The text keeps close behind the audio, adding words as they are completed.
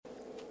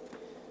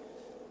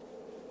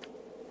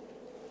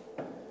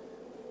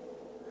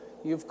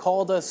you've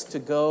called us to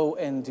go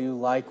and do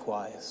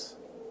likewise.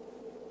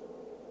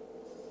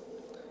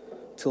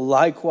 To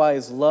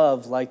likewise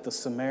love like the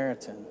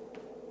Samaritan.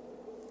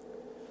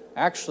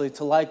 Actually,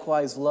 to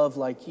likewise love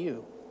like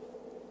you.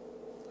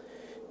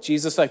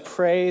 Jesus, I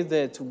pray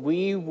that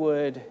we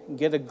would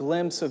get a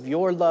glimpse of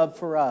your love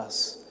for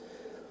us,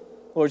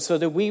 Lord, so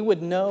that we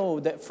would know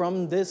that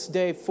from this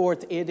day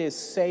forth it is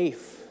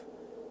safe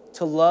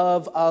to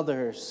love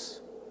others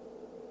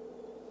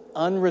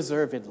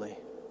unreservedly,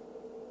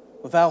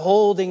 without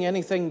holding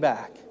anything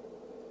back.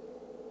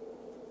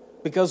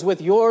 Because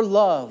with your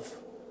love,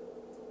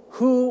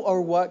 who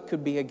or what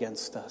could be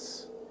against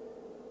us?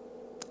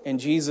 In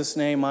Jesus'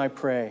 name I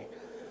pray.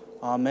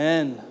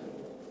 Amen.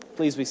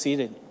 Please be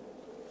seated.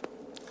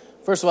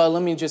 First of all,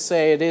 let me just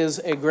say it is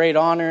a great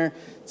honor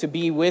to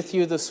be with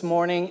you this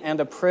morning and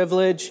a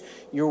privilege.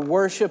 Your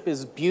worship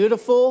is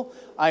beautiful.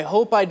 I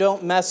hope I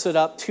don't mess it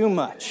up too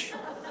much.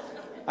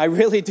 I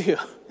really do.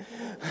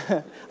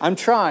 I'm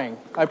trying,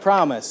 I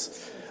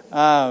promise.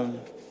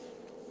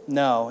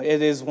 No,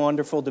 it is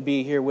wonderful to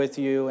be here with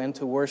you and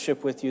to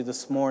worship with you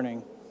this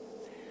morning.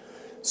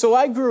 So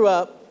I grew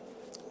up,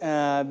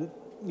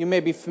 you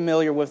may be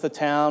familiar with the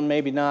town,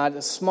 maybe not,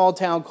 a small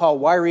town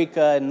called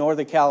Yreka in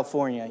Northern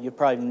California. You've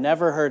probably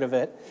never heard of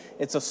it.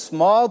 It's a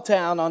small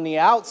town on the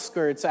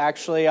outskirts,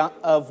 actually,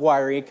 of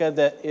Yreka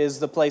that is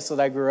the place that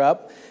I grew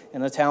up,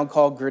 in a town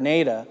called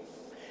Grenada.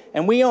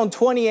 And we own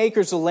 20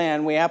 acres of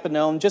land. We happen to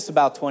own just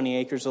about 20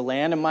 acres of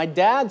land. And my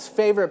dad's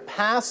favorite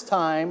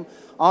pastime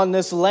on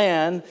this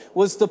land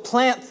was to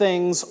plant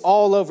things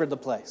all over the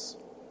place.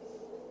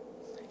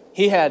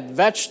 He had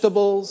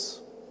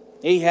vegetables,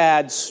 he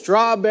had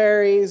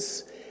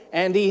strawberries,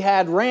 and he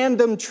had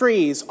random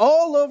trees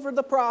all over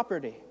the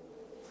property.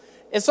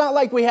 It's not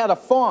like we had a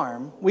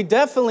farm. We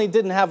definitely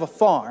didn't have a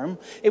farm.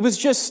 It was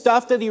just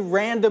stuff that he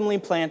randomly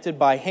planted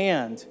by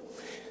hand.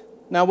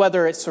 Now,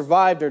 whether it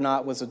survived or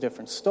not was a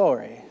different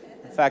story.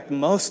 In fact,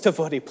 most of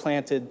what he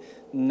planted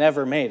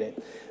never made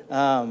it.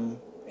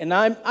 And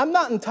I'm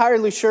not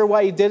entirely sure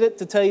why he did it,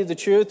 to tell you the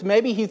truth.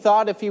 Maybe he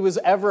thought if he was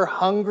ever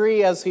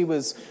hungry as he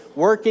was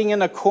working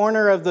in a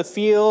corner of the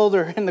field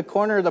or in the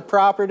corner of the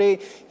property,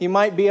 he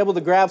might be able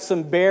to grab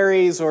some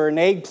berries or an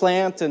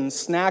eggplant and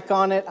snack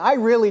on it. I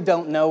really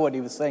don't know what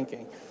he was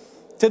thinking.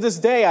 To this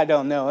day, I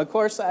don't know. Of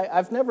course,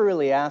 I've never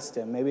really asked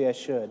him. Maybe I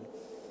should.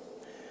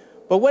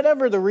 But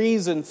whatever the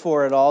reason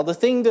for it all, the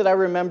thing that I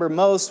remember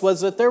most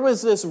was that there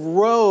was this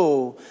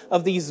row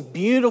of these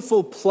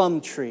beautiful plum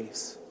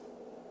trees.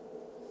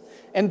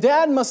 And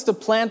Dad must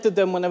have planted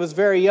them when I was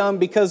very young,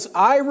 because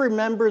I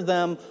remember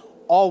them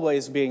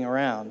always being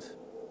around.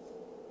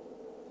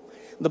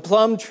 The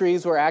plum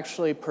trees were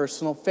actually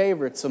personal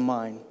favorites of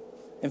mine.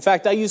 In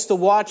fact, I used to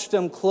watch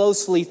them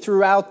closely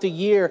throughout the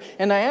year,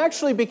 and I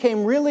actually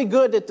became really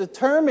good at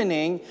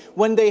determining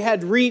when they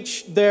had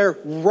reached their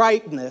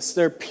ripeness,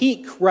 their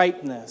peak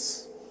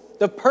ripeness,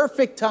 the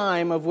perfect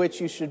time of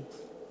which you should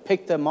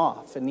pick them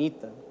off and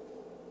eat them.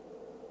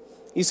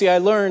 You see, I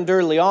learned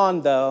early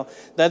on, though,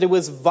 that it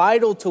was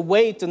vital to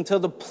wait until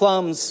the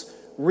plums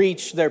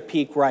reached their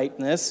peak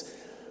ripeness,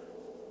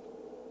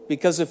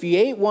 because if you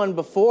ate one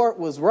before it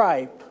was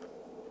ripe,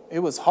 it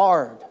was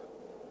hard.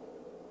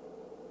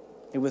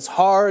 It was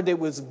hard, it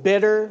was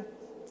bitter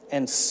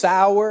and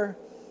sour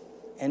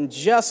and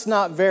just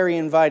not very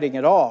inviting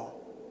at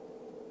all.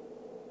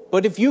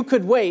 But if you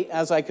could wait,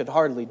 as I could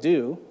hardly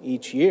do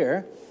each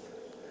year,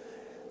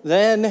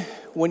 then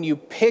when you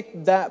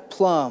pick that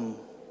plum,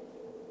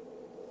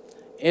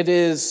 it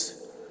is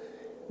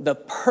the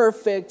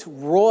perfect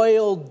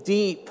royal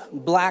deep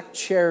black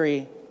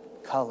cherry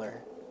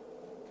color.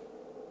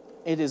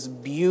 It is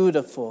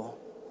beautiful.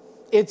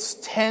 It's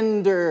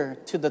tender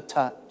to the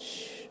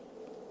touch.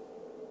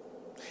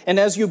 And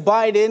as you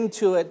bite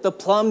into it, the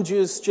plum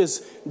juice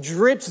just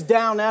drips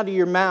down out of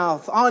your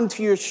mouth,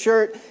 onto your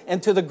shirt,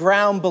 and to the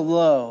ground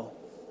below.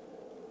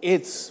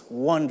 It's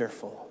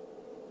wonderful.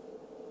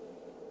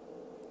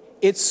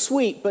 It's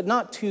sweet, but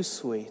not too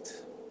sweet.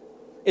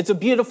 It's a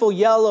beautiful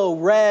yellow,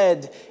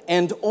 red,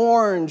 and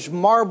orange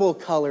marble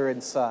color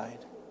inside.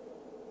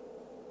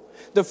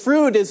 The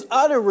fruit is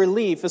utter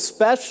relief,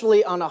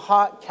 especially on a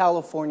hot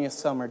California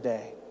summer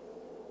day.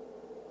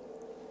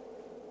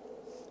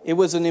 It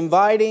was an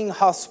inviting,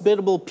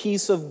 hospitable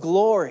piece of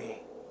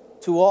glory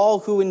to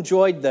all who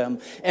enjoyed them,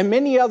 and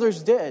many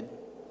others did.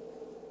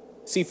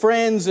 See,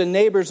 friends and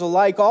neighbors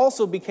alike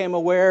also became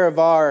aware of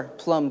our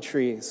plum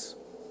trees.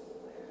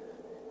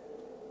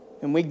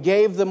 And we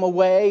gave them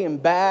away in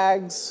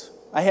bags.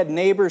 I had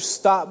neighbors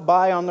stop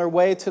by on their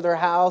way to their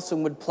house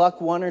and would pluck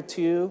one or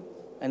two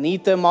and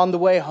eat them on the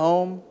way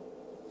home.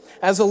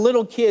 As a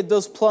little kid,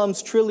 those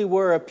plums truly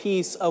were a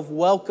piece of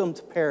welcome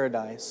to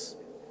paradise.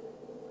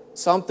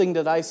 Something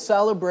that I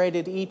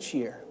celebrated each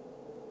year.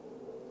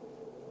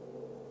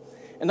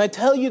 And I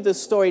tell you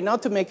this story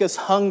not to make us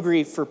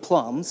hungry for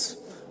plums,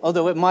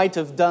 although it might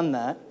have done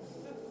that,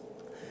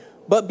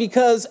 but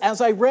because as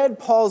I read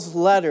Paul's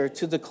letter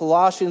to the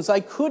Colossians, I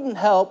couldn't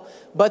help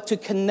but to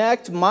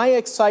connect my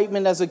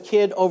excitement as a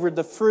kid over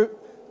the fruit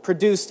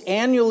produced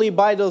annually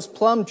by those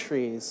plum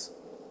trees,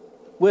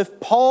 with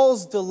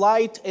Paul's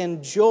delight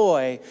and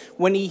joy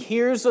when he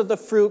hears of the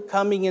fruit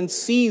coming in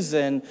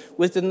season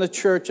within the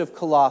church of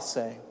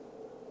Colossae.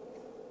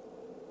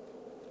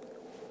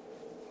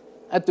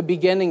 At the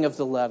beginning of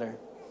the letter,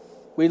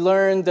 we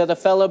learned that a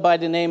fellow by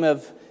the name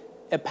of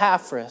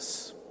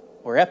Epaphras,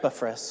 or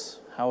Epaphras,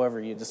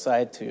 however you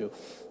decide to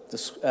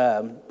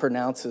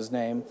pronounce his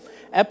name,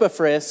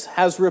 Epaphras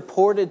has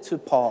reported to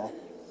Paul,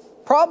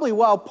 probably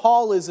while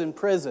Paul is in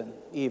prison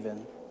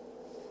even.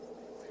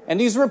 And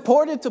he's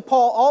reported to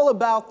Paul all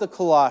about the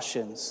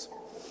Colossians.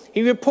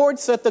 He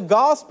reports that the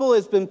gospel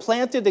has been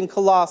planted in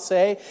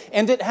Colossae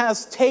and it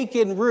has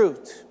taken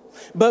root.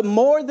 But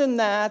more than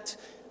that,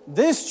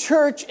 this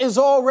church is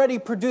already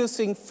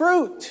producing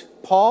fruit,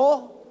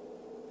 Paul.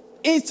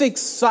 It's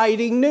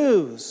exciting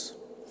news.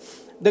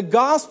 The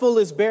gospel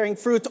is bearing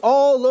fruit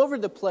all over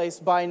the place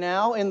by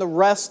now in the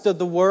rest of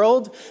the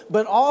world,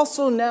 but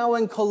also now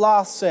in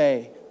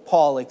Colossae,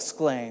 Paul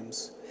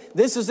exclaims.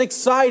 This is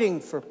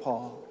exciting for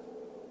Paul.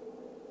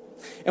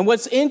 And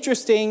what's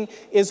interesting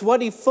is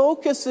what he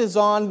focuses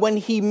on when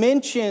he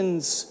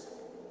mentions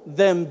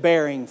them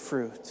bearing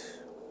fruit.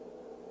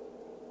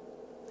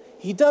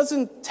 He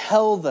doesn't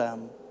tell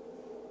them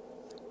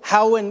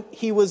how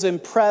he was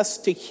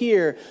impressed to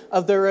hear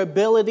of their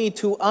ability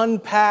to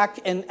unpack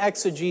and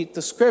exegete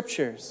the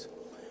scriptures.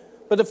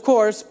 But of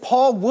course,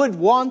 Paul would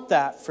want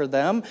that for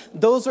them.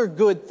 Those are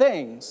good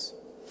things.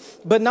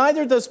 But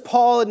neither does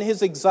Paul in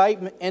his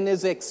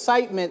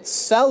excitement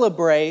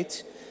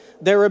celebrate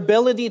their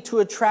ability to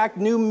attract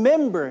new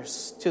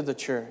members to the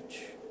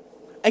church.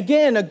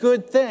 Again, a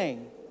good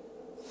thing.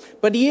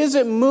 But he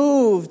isn't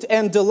moved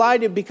and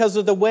delighted because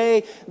of the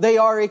way they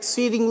are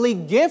exceedingly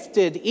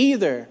gifted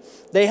either.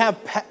 They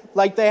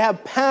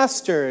have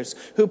pastors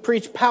who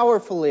preach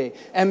powerfully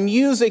and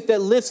music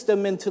that lifts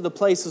them into the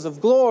places of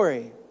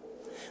glory.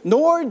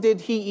 Nor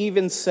did he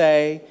even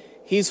say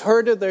he's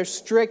heard of their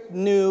strict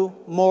new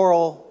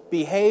moral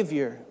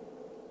behavior.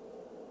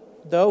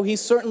 Though he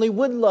certainly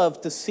would love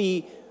to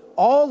see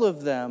all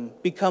of them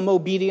become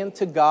obedient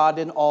to God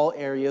in all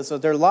areas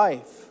of their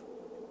life.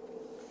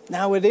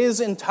 Now, it is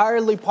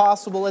entirely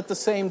possible at the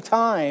same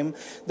time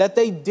that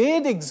they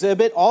did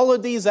exhibit all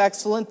of these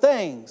excellent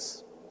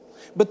things.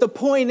 But the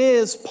point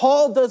is,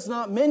 Paul does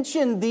not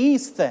mention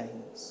these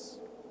things.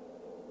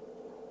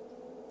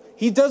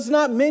 He does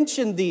not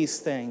mention these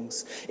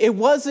things. It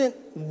wasn't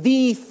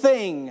the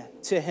thing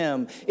to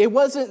him. It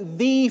wasn't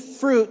the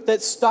fruit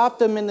that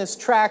stopped him in his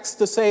tracks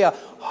to say a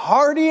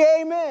hearty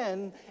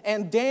amen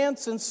and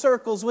dance in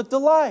circles with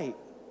delight.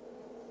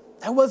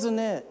 That wasn't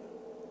it.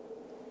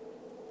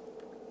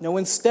 No,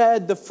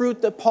 instead, the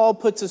fruit that Paul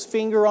puts his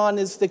finger on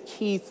is the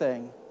key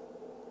thing.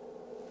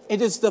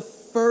 It is the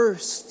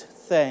first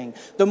thing,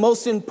 the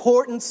most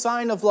important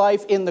sign of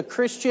life in the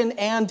Christian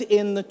and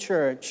in the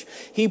church.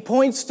 He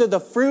points to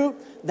the fruit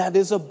that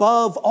is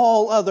above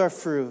all other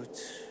fruit.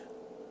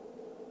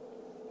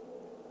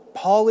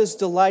 Paul is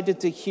delighted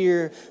to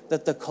hear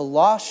that the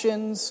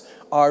Colossians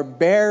are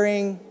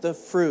bearing the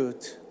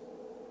fruit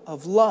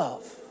of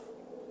love.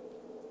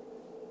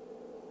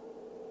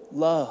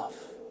 Love.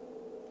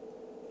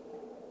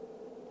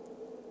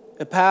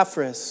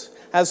 Epaphras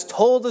has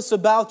told us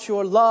about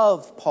your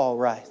love, Paul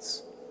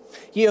writes.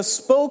 He has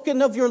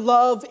spoken of your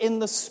love in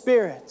the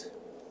Spirit.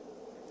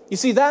 You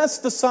see, that's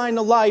the sign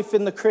of life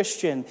in the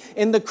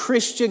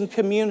Christian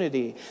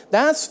community.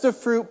 That's the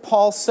fruit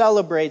Paul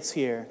celebrates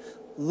here.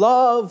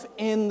 Love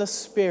in the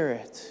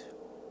Spirit.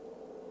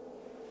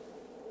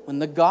 When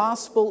the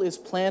gospel is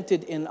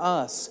planted in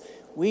us,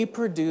 we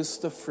produce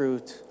the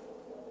fruit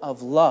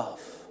of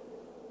love.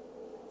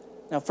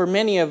 Now, for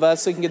many of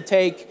us, it can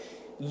take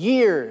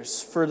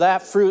years for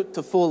that fruit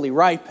to fully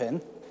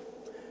ripen.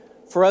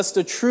 For us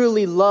to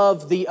truly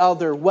love the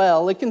other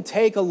well, it can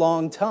take a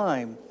long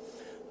time.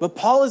 But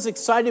Paul is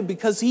excited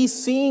because he's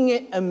seeing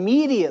it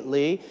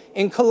immediately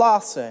in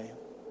Colossae.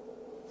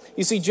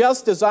 You see,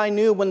 just as I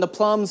knew when the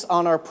plums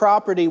on our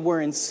property were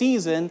in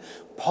season,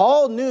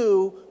 Paul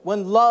knew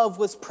when love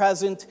was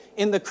present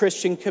in the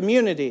Christian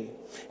community.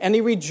 And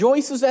he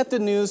rejoices at the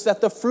news that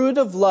the fruit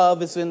of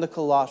love is in the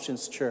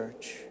Colossians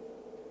church.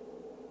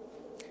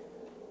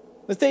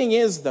 The thing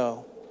is,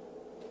 though,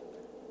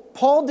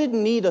 Paul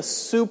didn't need a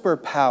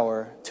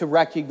superpower to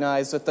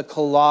recognize that the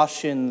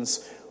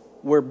Colossians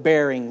were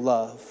bearing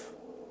love,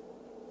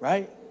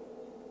 right?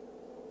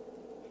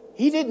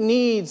 He didn't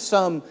need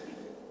some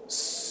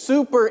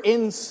super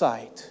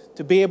insight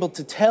to be able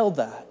to tell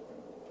that.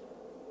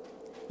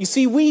 You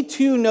see, we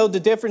too know the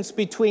difference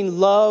between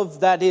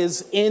love that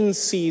is in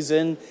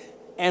season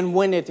and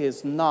when it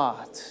is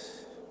not.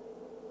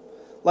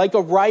 Like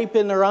a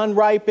ripened or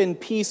unripened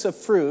piece of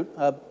fruit,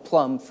 a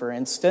plum for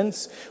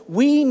instance,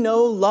 we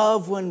know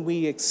love when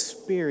we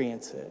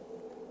experience it.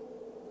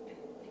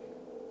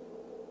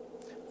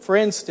 For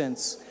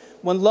instance,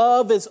 when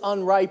love is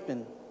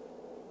unripened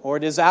or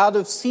it is out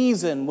of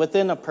season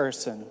within a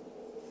person,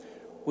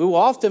 we will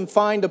often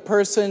find a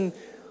person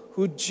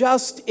who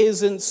just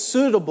isn't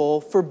suitable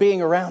for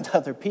being around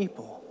other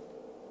people.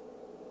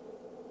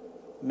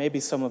 Maybe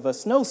some of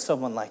us know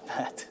someone like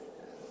that.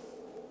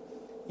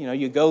 You know,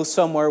 you go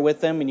somewhere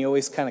with them and you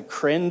always kind of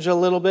cringe a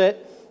little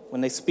bit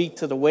when they speak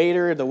to the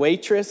waiter or the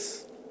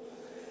waitress.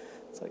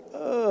 It's like,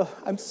 oh,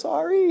 I'm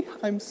sorry.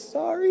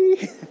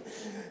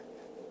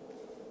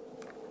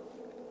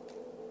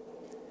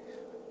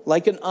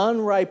 Like an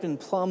unripened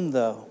plum,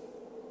 though,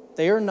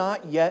 they are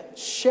not yet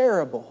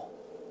shareable,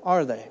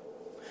 are they?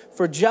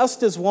 For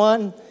just as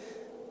no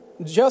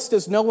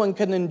one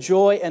can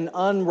enjoy an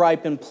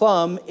unripened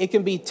plum, it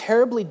can be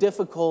terribly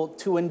difficult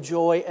to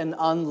enjoy an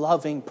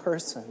unloving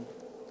person.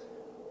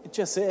 It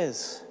just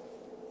is.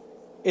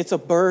 It's a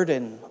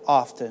burden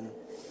often.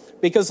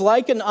 Because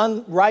like an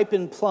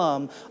unripened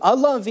plum,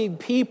 unloving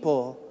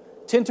people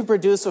tend to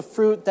produce a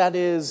fruit that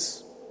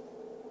is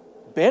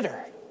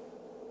bitter,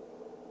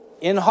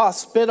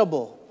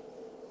 inhospitable,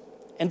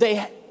 and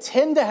they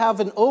tend to have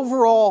an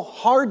overall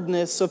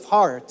hardness of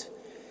heart,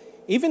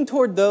 even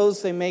toward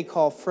those they may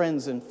call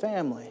friends and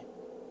family.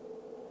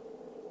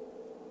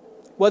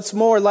 What's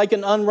more, like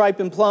an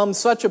unripened plum,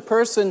 such a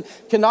person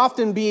can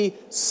often be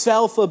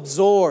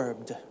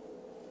self-absorbed,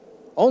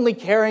 only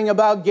caring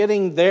about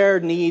getting their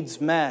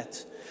needs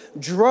met,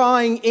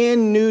 drawing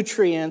in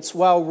nutrients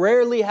while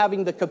rarely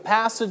having the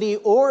capacity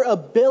or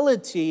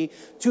ability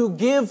to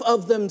give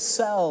of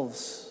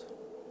themselves.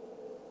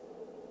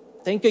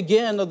 Think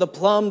again of the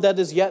plum that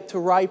is yet to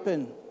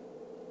ripen.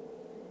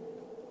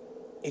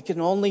 It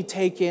can only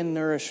take in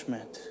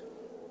nourishment.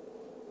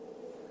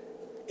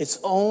 It's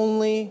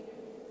only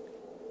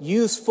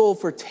useful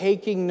for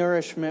taking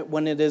nourishment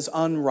when it is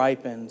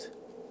unripened,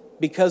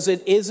 because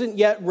it isn't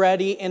yet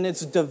ready in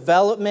its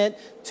development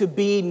to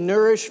be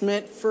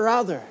nourishment for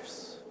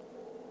others.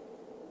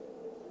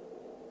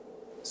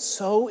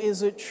 So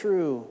is it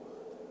true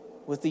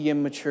with the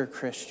immature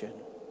Christian.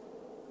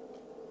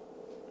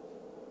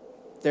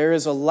 There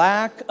is a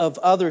lack of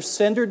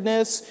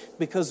other-centeredness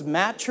because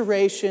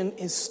maturation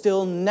is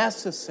still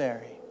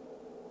necessary.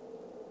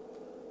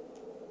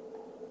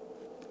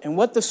 And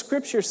what the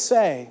scriptures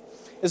say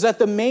is that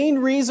the main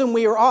reason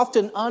we are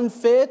often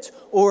unfit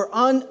or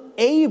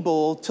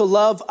unable to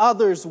love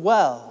others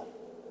well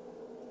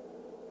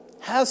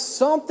has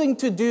something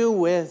to do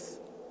with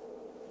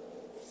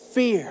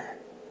fear.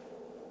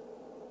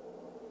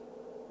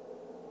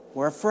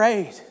 We're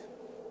afraid.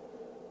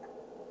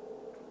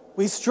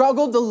 We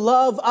struggle to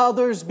love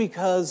others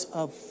because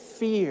of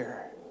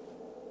fear.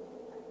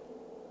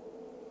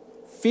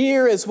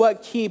 Fear is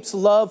what keeps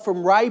love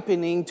from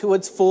ripening to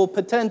its full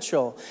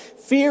potential.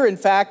 Fear, in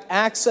fact,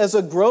 acts as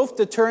a growth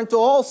deterrent to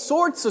all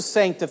sorts of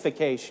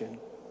sanctification.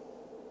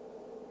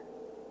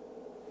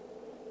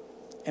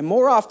 And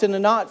more often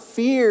than not,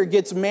 fear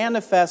gets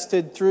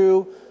manifested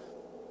through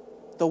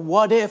the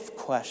what if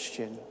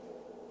question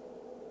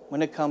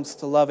when it comes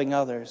to loving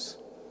others.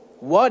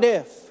 What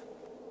if?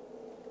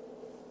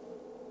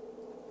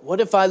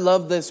 What if I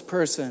love this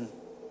person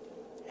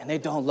and they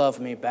don't love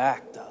me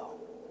back, though?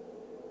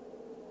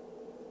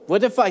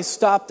 What if I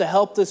stop to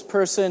help this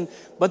person,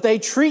 but they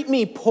treat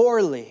me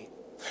poorly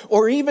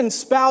or even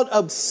spout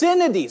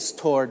obscenities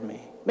toward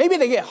me? Maybe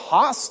they get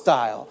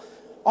hostile.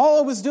 All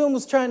I was doing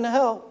was trying to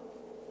help.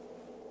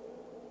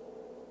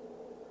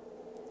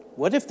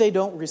 What if they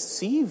don't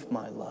receive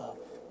my love?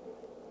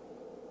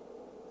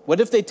 What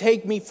if they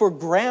take me for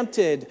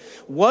granted?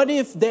 What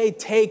if they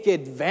take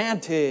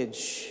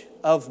advantage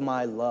of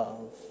my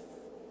love?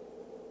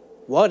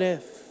 What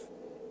if?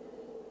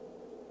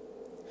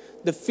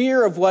 The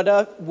fear of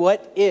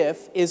what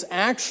if is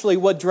actually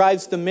what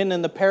drives the men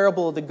in the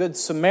parable of the Good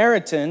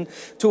Samaritan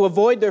to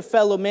avoid their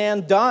fellow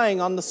man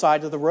dying on the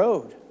side of the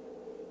road.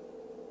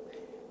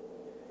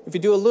 If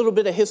you do a little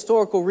bit of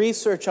historical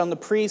research on the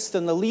priest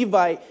and the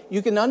Levite,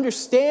 you can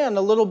understand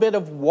a little bit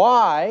of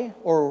why,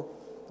 or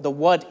the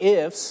what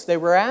ifs, they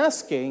were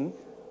asking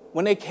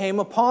when they came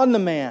upon the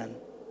man.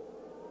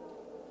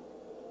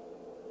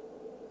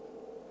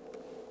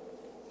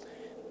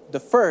 The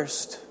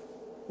first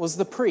was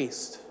the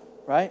priest,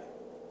 right?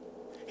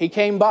 He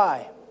came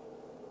by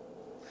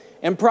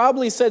and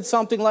probably said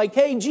something like,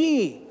 "Hey,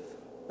 gee,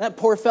 that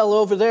poor fellow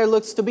over there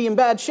looks to be in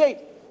bad shape.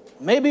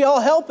 Maybe I'll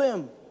help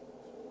him."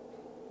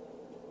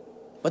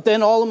 But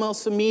then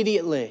almost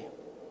immediately,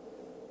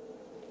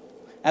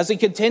 as he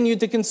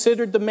continued to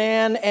consider the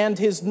man and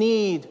his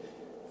need,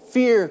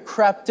 fear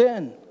crept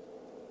in.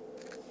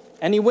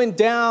 And he went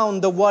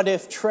down the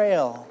what-if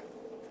trail,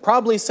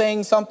 probably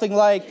saying something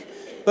like,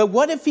 "But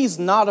what if he's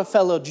not a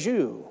fellow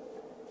Jew?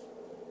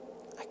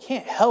 I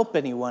can't help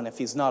anyone if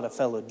he's not a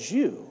fellow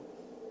Jew.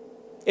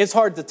 It's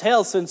hard to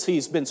tell since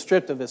he's been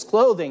stripped of his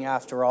clothing,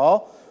 after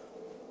all.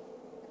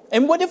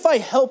 And what if I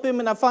help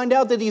him and I find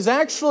out that he's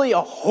actually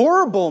a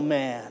horrible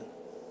man?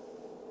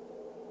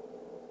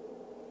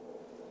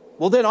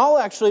 Well, then I'll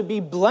actually be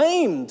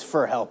blamed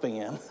for helping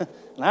him.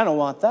 And I don't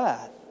want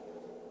that.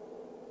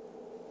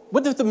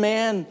 What if the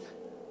man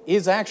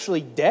is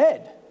actually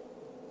dead?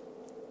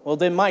 Well,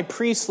 then my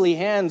priestly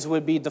hands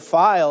would be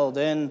defiled.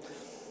 And,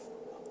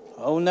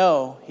 oh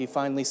no, he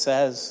finally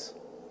says,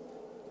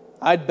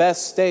 I'd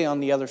best stay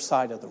on the other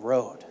side of the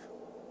road."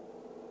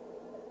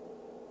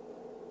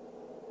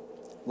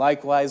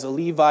 Likewise, a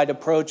Levite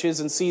approaches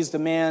and sees the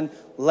man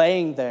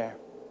laying there.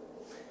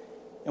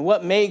 And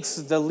what makes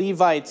the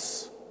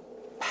Levites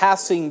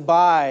passing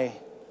by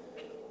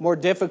more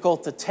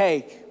difficult to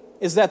take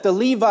is that the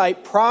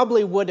Levite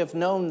probably would have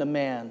known the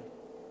man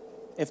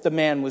if the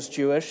man was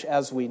Jewish,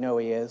 as we know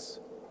he is,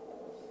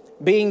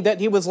 being that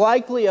he was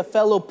likely a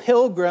fellow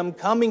pilgrim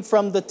coming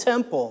from the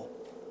temple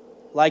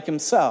like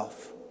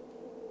himself.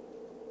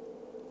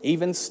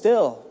 Even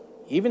still,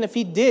 even if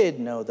he did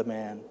know the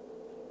man,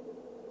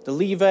 the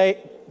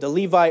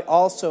Levite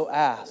also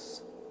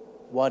asks,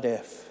 what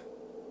if?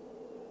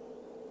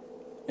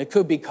 It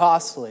could be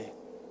costly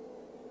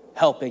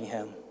helping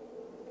him,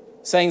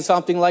 saying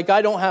something like,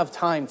 I don't have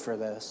time for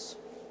this.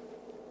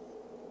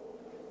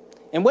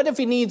 And what if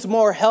he needs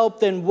more help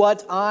than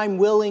what I'm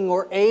willing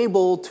or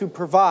able to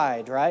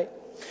provide, right?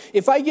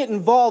 If I get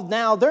involved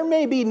now, there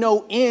may be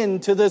no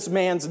end to this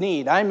man's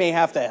need. I may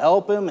have to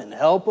help him and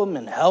help him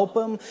and help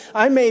him.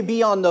 I may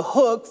be on the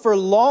hook for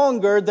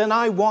longer than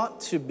I want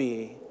to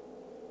be.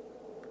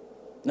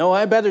 No,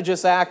 I better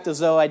just act as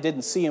though I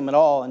didn't see him at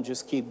all and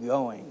just keep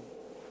going.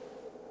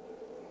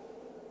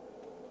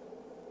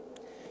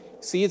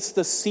 See, it's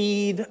the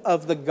seed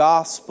of the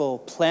gospel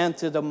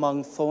planted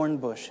among thorn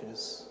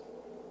bushes.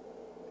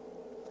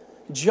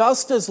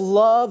 Just as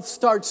love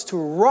starts to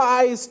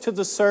rise to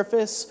the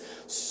surface,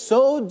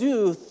 so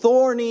do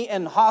thorny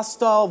and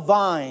hostile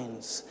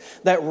vines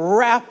that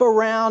wrap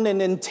around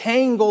and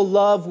entangle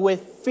love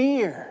with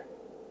fear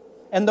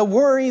and the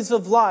worries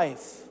of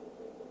life,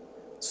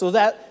 so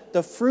that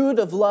the fruit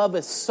of love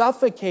is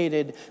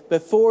suffocated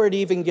before it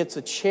even gets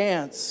a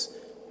chance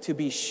to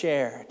be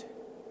shared.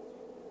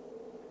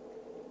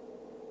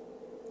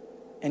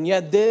 And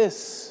yet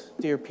this,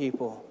 dear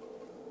people,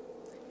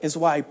 is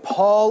why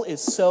Paul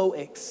is so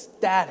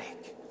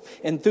ecstatic,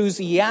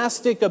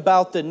 enthusiastic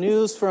about the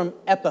news from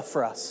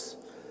Epaphras.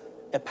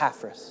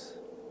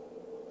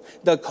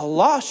 The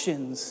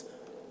Colossians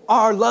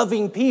are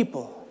loving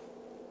people.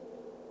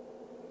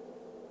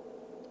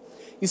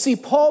 You see,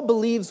 Paul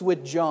believes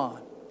with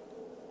John,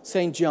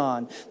 St.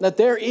 John, that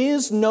there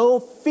is no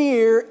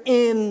fear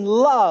in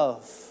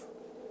love.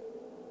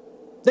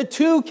 The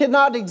two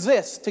cannot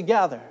exist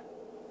together.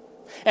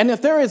 And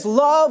if there is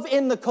love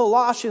in the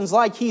Colossians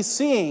like he's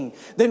seeing,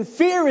 then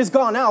fear has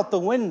gone out the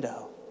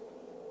window.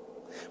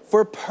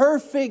 For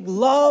perfect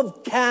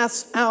love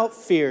casts out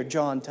fear,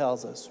 John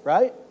tells us,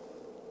 right?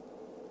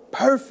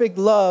 Perfect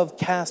love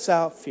casts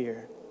out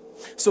fear.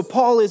 So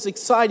Paul is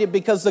excited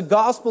because the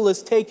gospel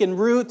has taken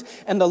root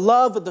and the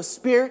love of the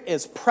Spirit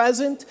is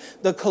present.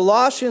 The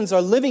Colossians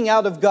are living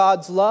out of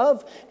God's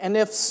love. And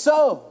if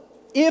so,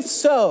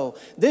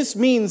 this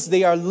means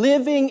they are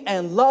living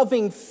and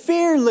loving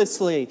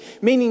fearlessly,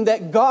 meaning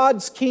that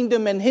God's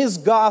kingdom and His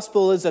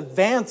gospel is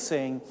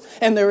advancing,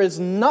 and there is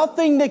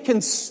nothing that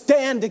can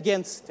stand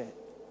against it.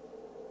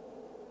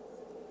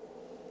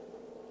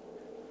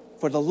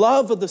 For the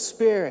love of the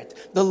Spirit,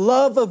 the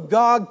love of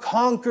God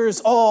conquers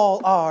all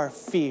our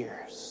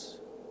fears.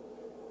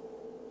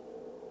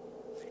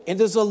 It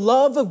is the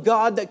love of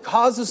God that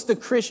causes the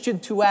Christian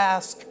to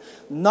ask,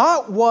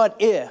 not what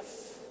if,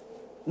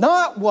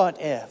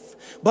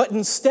 but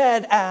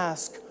instead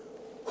ask,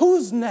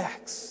 who's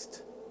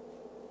next?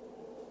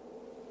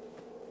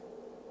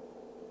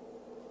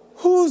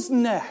 Who's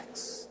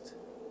next?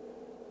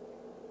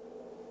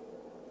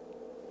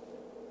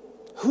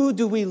 Who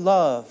do we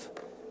love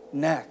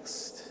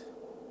next?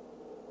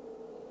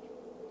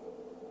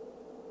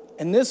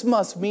 And this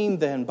must mean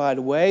then, by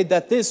the way,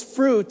 that this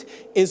fruit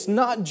is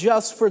not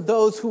just for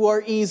those who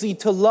are easy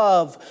to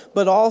love,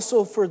 but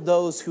also for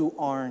those who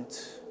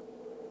aren't.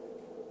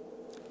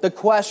 The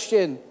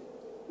question,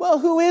 well,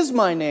 who is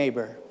my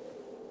neighbor?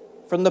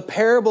 From the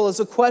parable is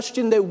a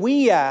question that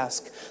we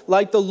ask,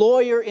 like the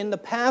lawyer in the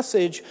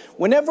passage,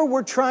 whenever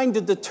we're trying to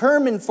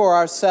determine for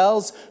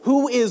ourselves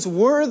who is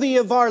worthy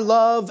of our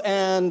love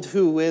and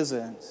who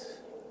isn't.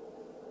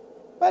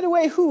 By the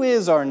way, who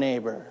is our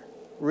neighbor,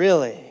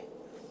 really?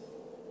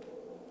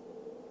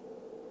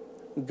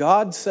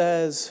 God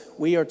says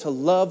we are to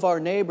love our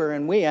neighbor,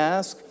 and we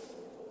ask,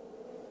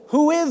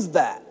 who is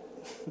that?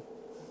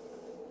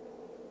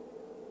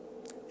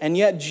 And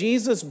yet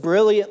Jesus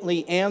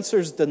brilliantly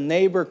answers the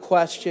neighbor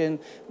question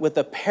with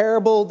a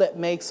parable that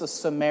makes a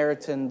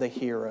Samaritan the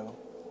hero.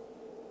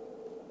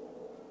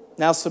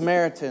 Now,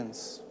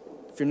 Samaritans,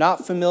 if you're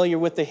not familiar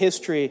with the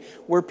history,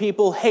 were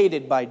people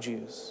hated by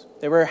Jews.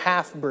 They were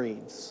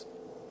half-breeds.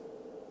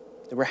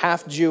 They were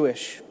half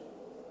Jewish.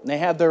 And they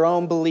had their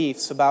own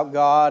beliefs about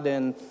God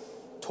and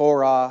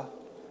Torah.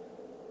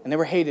 And they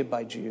were hated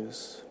by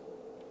Jews.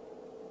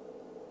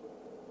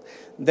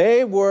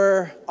 They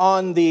were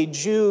on the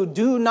Jew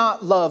do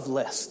not love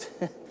list.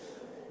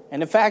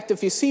 And in fact,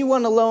 if you see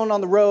one alone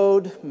on the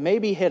road,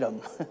 maybe hit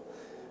them.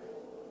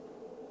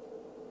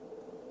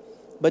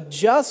 But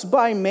just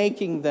by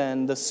making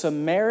then the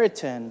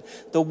Samaritan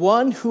the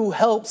one who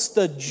helps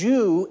the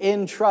Jew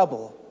in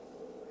trouble,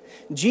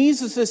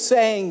 Jesus is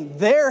saying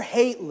their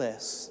hate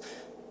list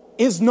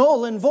is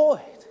null and void.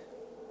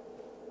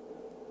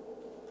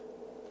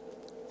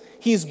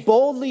 he's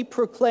boldly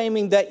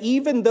proclaiming that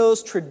even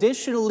those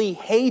traditionally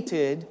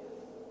hated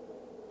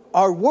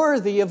are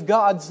worthy of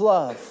God's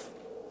love,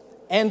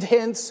 and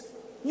hence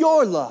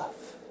your love.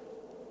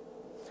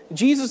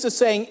 Jesus is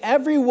saying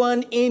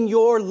everyone in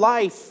your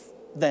life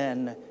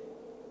then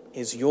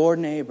is your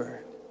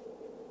neighbor.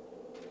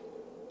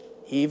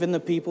 Even the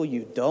people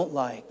you don't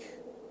like.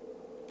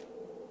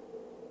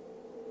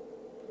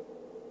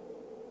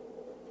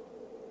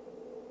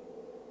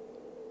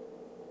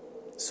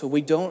 So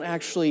we don't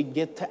actually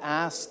get to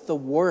ask the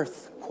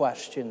worth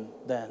question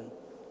then.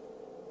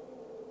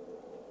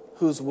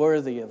 Who's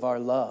worthy of our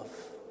love?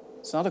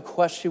 It's not a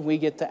question we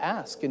get to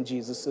ask in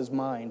Jesus'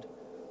 mind,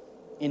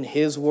 in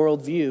his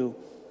worldview.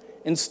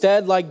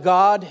 Instead, like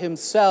God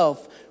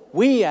himself,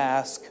 we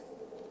ask,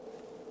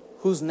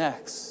 who's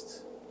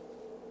next?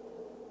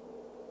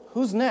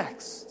 Who's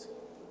next?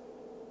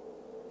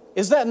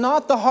 Is that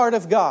not the heart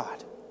of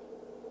God?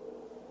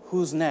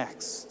 Who's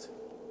next?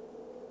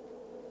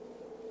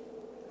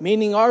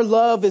 Meaning our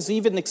love is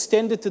even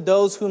extended to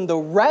those whom the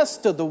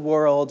rest of the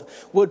world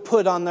would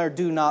put on their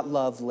do not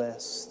love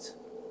list.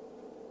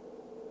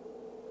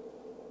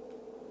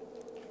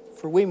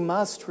 For we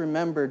must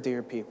remember,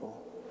 dear people,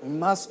 we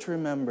must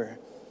remember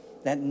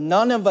that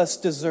none of us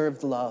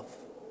deserved love.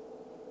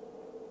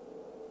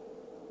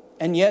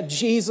 And yet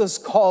Jesus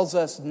calls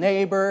us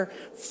neighbor,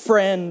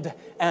 friend,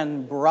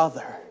 and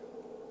brother,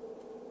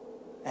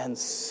 and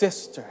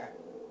sister.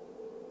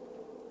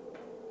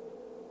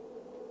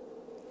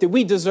 Did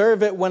we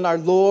deserve it when our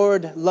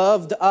Lord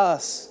loved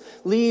us,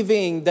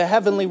 leaving the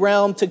heavenly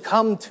realm to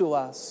come to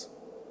us,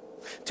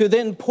 to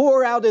then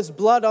pour out his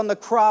blood on the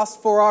cross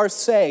for our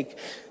sake,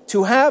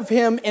 to have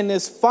him in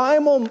his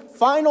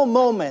final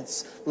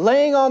moments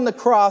laying on the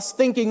cross,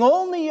 thinking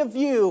only of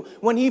you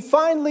when he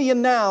finally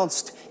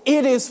announced,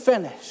 "It is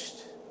finished"?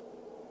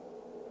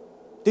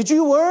 Did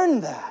you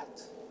earn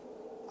that?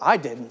 I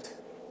didn't.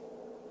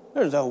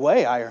 There's no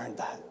way I earned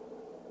that.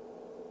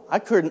 I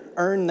couldn't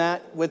earn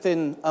that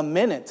within a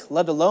minute,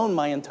 let alone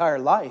my entire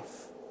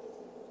life.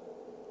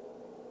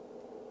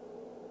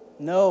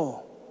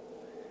 No.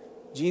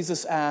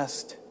 Jesus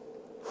asked,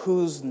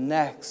 who's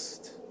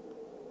next?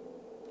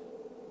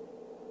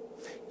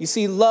 You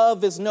see,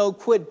 love is no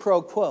quid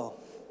pro quo.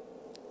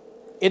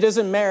 It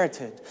isn't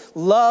merited.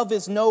 Love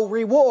is no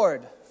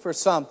reward for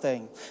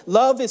something.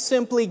 Love is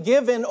simply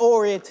given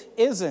or it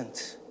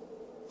isn't.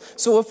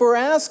 So if we're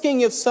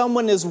asking if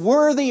someone is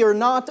worthy or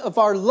not of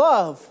our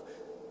love,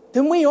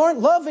 then we aren't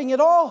loving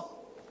at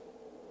all.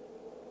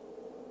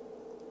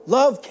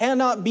 Love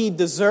cannot be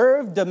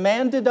deserved,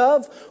 demanded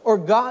of, or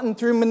gotten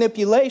through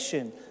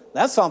manipulation.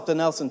 That's something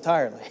else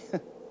entirely.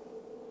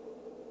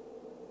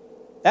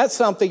 That's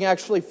something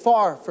actually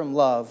far from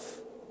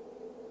love.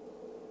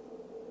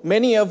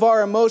 Many of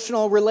our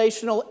emotional,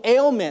 relational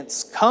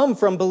ailments come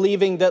from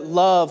believing that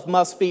love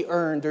must be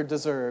earned or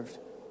deserved,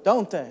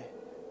 don't they?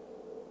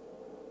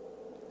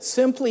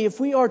 Simply, if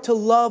we are to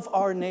love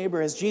our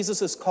neighbor as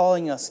Jesus is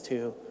calling us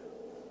to,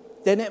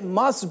 then it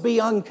must be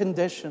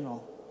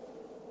unconditional.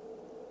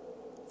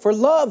 For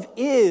love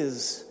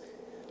is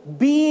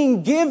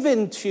being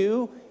given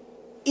to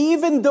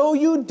even though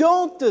you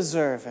don't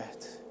deserve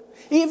it,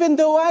 even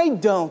though I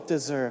don't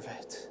deserve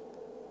it.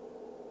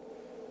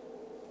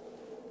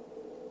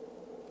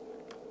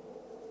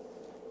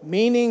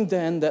 Meaning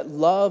then that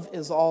love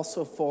is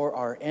also for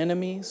our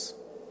enemies,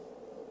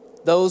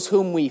 those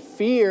whom we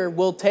fear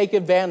will take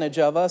advantage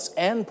of us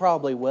and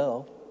probably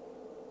will.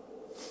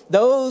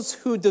 Those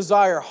who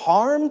desire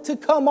harm to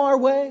come our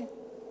way,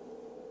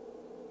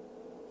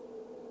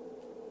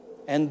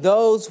 and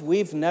those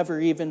we've never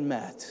even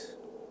met.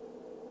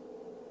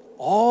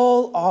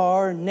 All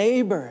our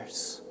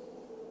neighbors.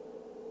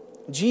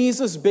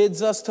 Jesus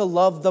bids us to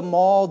love them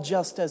all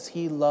just as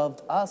he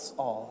loved us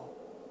all.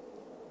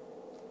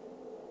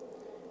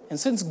 And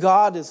since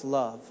God is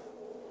love,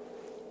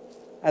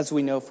 as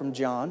we know from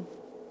John,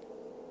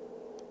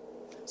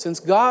 since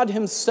God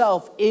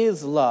himself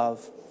is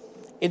love,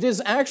 it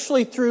is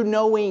actually through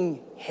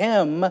knowing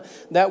him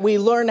that we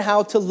learn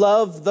how to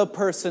love the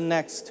person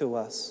next to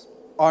us,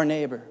 our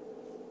neighbor.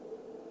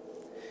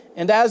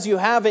 And as you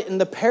have it in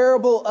the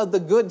parable of the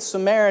Good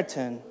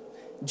Samaritan,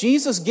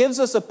 Jesus gives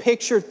us a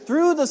picture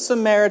through the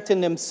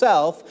Samaritan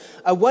himself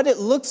of what it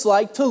looks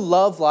like to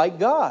love like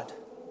God.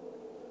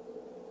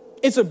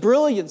 It's a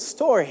brilliant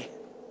story.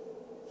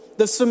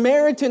 The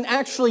Samaritan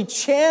actually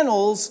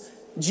channels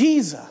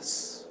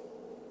Jesus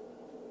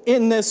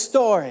in this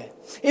story.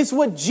 It's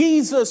what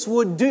Jesus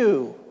would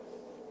do.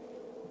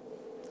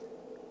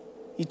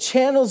 He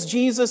channels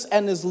Jesus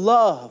and his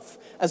love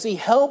as he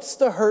helps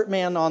the hurt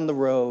man on the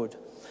road.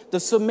 The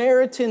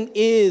Samaritan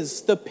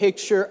is the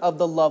picture of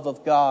the love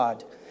of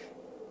God.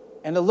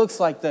 And it looks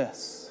like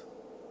this,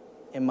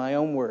 in my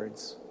own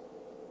words.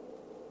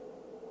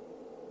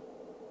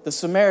 The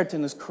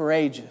Samaritan is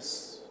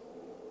courageous.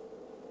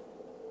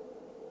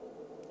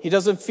 He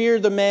doesn't fear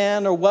the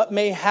man or what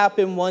may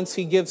happen once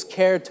he gives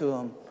care to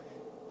him.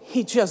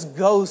 He just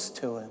goes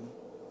to him.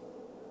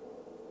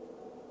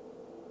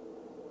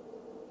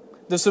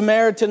 The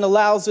Samaritan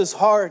allows his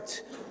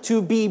heart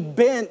to be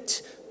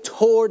bent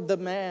toward the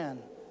man.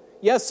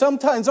 Yes,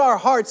 sometimes our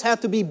hearts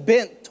have to be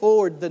bent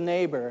toward the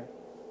neighbor.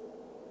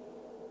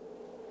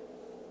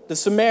 The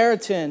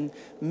Samaritan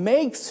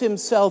makes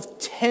himself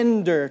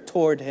tender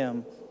toward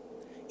him,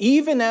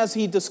 even as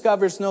he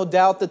discovers, no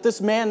doubt, that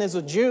this man is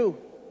a Jew,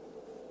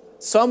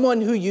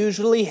 someone who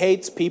usually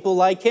hates people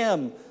like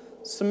him,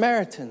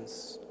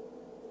 Samaritans.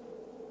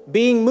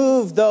 Being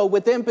moved, though,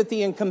 with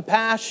empathy and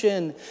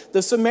compassion,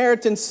 the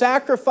Samaritan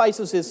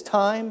sacrifices his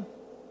time,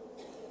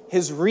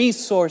 his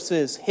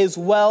resources, his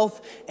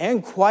wealth,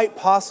 and quite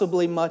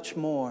possibly much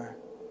more.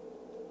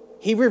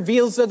 He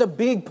reveals that a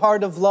big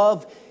part of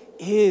love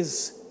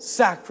is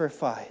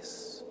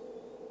sacrifice.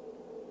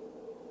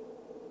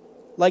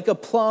 Like a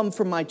plum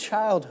from my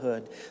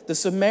childhood, the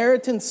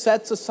Samaritan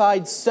sets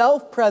aside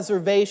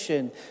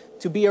self-preservation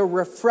to be a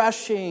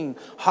refreshing,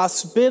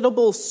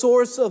 hospitable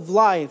source of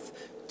life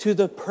to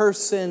the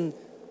person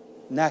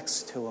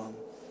next to him,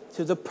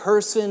 to the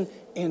person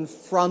in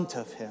front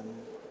of him.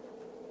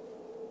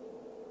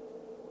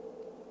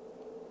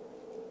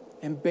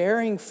 And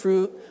bearing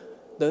fruit,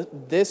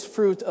 this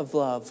fruit of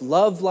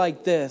love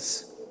like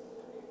this,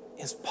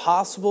 is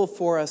possible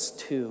for us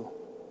too,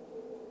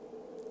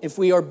 if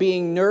we are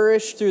being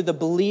nourished through the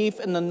belief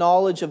and the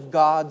knowledge of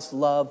God's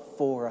love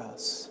for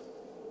us.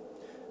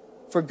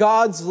 For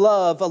God's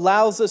love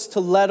allows us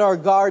to let our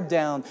guard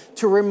down,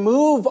 to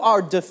remove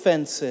our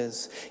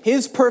defenses.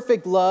 His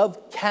perfect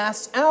love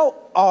casts out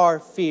our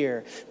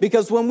fear,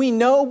 because when we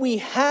know we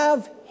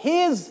have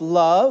His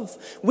love,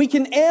 we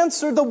can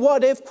answer the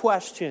what-if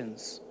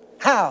questions.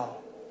 How?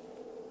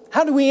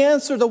 How do we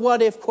answer the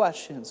what-if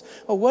questions?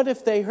 Well, what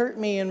if they hurt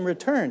me in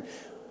return?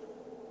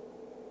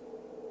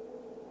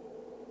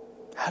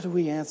 How do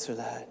we answer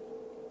that?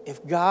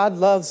 If God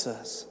loves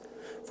us,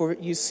 for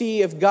you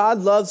see, if God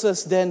loves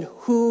us, then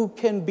who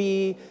can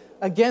be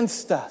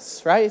against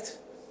us, right?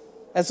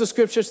 As the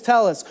scriptures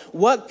tell us,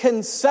 what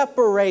can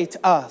separate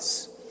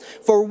us?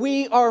 For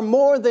we are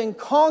more than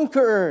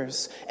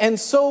conquerors, and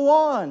so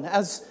on,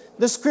 as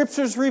the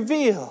scriptures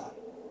reveal.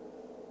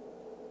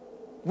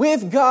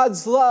 With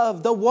God's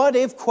love, the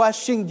what-if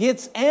question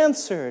gets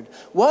answered.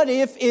 What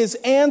if is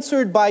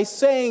answered by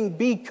saying,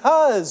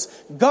 because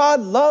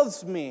God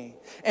loves me,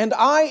 and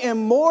I am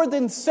more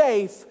than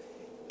safe,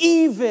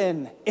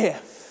 even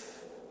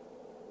if.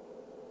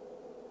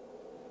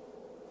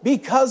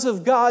 Because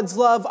of God's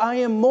love, I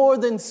am more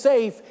than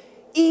safe,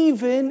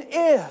 even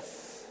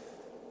if.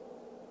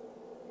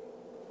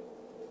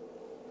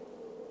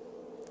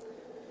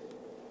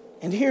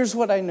 And here's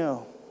what I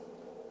know.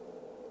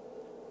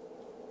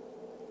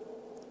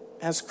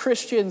 As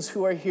Christians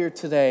who are here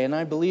today, and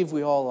I believe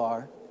we all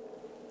are,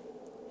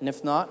 and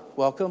if not,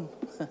 welcome.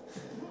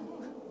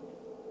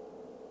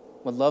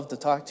 Would love to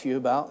talk to you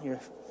about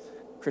your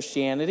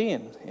Christianity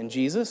and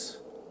Jesus.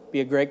 Be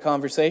a great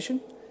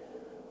conversation.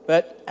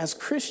 But as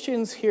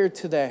Christians here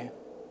today,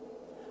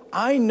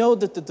 I know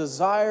that the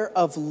desire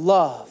of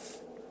love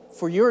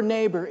for your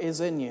neighbor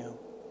is in you.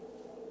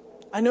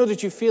 I know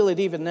that you feel it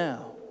even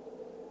now.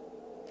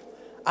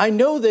 I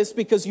know this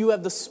because you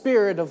have the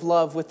Spirit of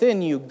love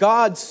within you,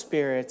 God's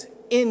Spirit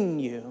in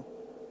you.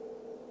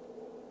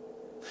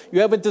 You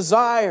have a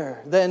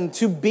desire then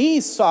to be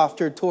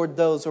softer toward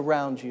those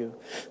around you,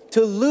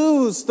 to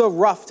lose the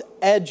rough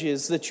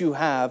edges that you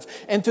have,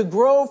 and to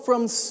grow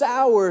from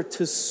sour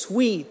to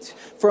sweet,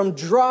 from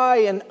dry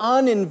and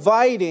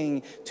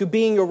uninviting to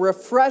being a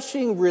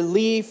refreshing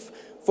relief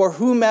for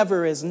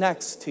whomever is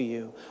next to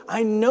you.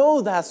 I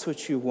know that's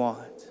what you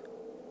want.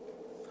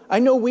 I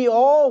know we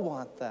all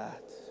want that.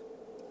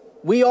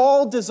 We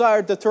all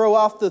desire to throw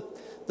off the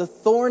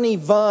thorny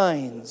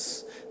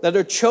vines that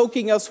are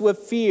choking us with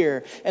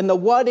fear and the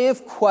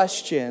what-if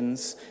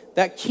questions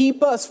that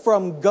keep us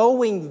from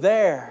going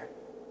there,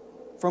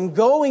 from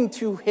going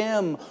to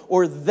him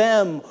or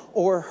them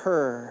or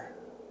her.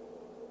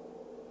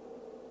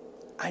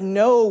 I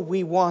know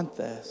we want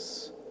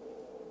this.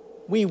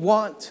 We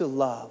want to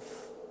love.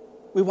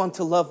 We want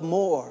to love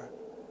more.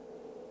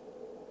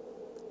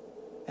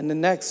 And the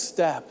next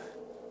step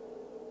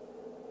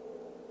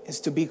is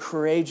to be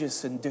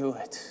courageous and do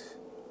it.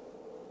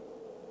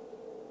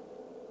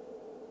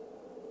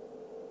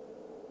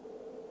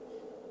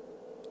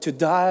 To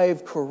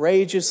dive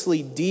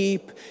courageously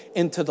deep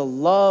into the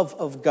love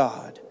of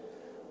God,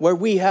 where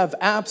we have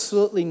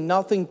absolutely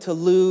nothing to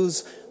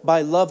lose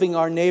by loving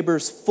our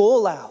neighbors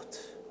full out.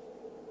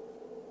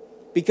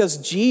 Because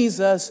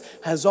Jesus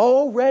has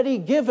already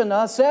given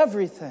us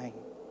everything.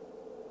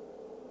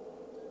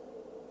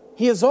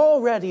 He has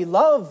already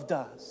loved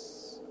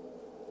us.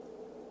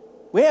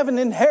 We have an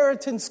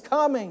inheritance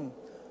coming.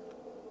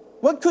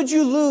 What could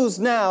you lose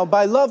now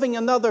by loving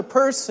another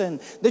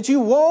person that you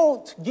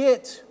won't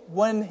get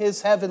when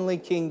His heavenly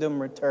kingdom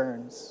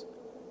returns?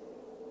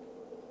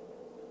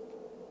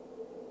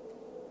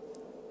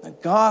 The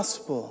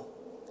gospel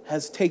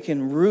has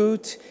taken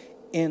root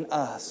in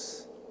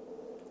us,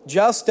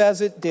 just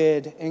as it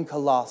did in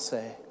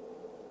Colossae.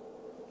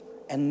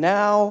 And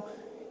now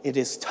it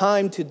is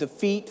time to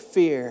defeat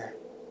fear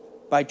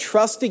by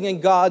trusting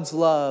in God's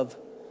love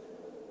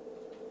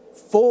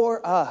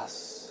for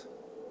us,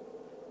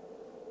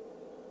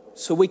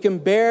 so we can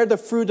bear the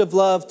fruit of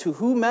love to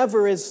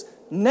whomever is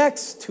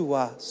next to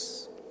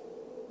us,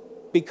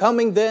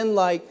 becoming then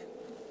like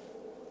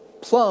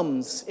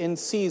plums in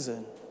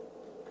season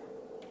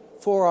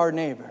for our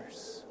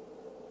neighbors.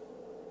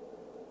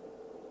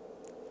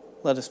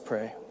 Let us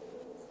pray.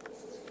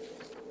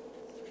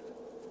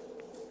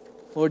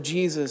 Lord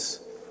Jesus,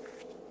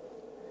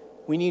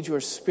 we need your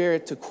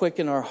Spirit to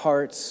quicken our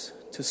hearts,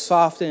 to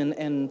soften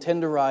and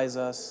tenderize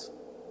us,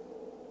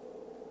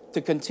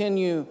 to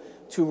continue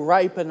to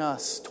ripen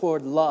us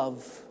toward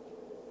love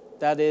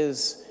that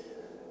is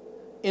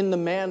in the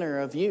manner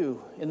of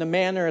you, in the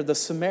manner of the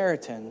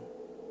Samaritan.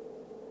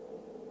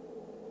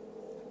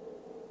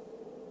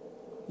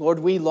 Lord,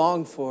 we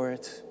long for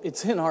it.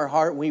 It's in our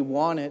heart. We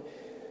want it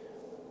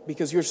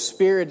because your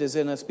Spirit is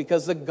in us,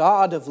 because the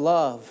God of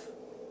love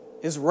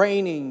is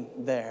reigning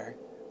there.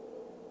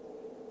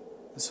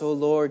 And so,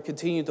 Lord,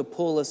 continue to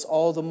pull us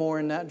all the more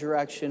in that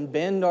direction.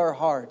 Bend our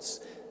hearts.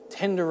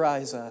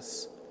 Tenderize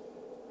us.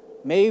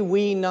 May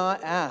we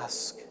not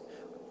ask,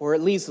 or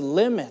at least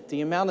limit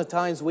the amount of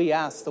times we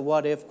ask the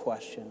what-if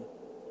question.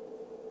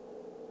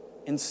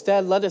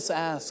 Instead, let us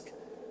ask,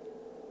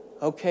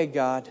 okay,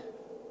 God,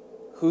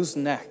 who's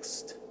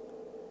next?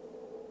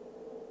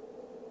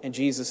 In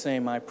Jesus'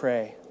 name I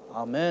pray.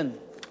 Amen.